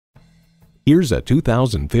Here's a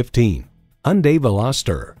 2015 Hyundai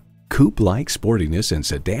Veloster. Coupe-like sportiness and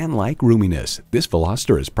sedan-like roominess, this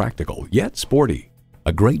Veloster is practical yet sporty.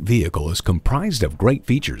 A great vehicle is comprised of great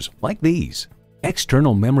features like these: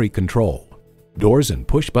 external memory control, doors and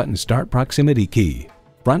push-button start proximity key,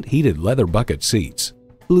 front heated leather bucket seats,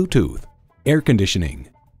 Bluetooth, air conditioning,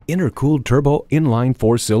 intercooled turbo inline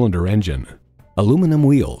 4-cylinder engine, aluminum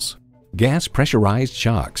wheels, gas pressurized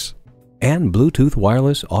shocks, and Bluetooth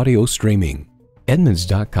wireless audio streaming.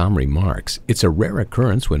 Edmunds.com remarks, "It's a rare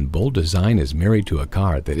occurrence when bold design is married to a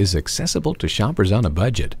car that is accessible to shoppers on a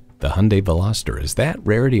budget." The Hyundai Veloster is that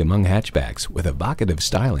rarity among hatchbacks, with evocative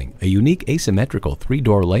styling, a unique asymmetrical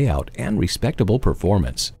 3-door layout, and respectable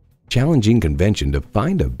performance. Challenging convention to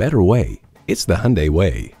find a better way. It's the Hyundai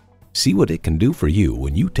way. See what it can do for you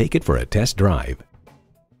when you take it for a test drive.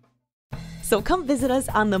 So come visit us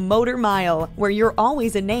on the Motor Mile, where you're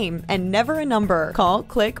always a name and never a number. Call,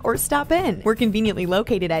 click, or stop in. We're conveniently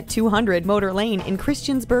located at 200 Motor Lane in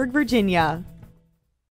Christiansburg, Virginia.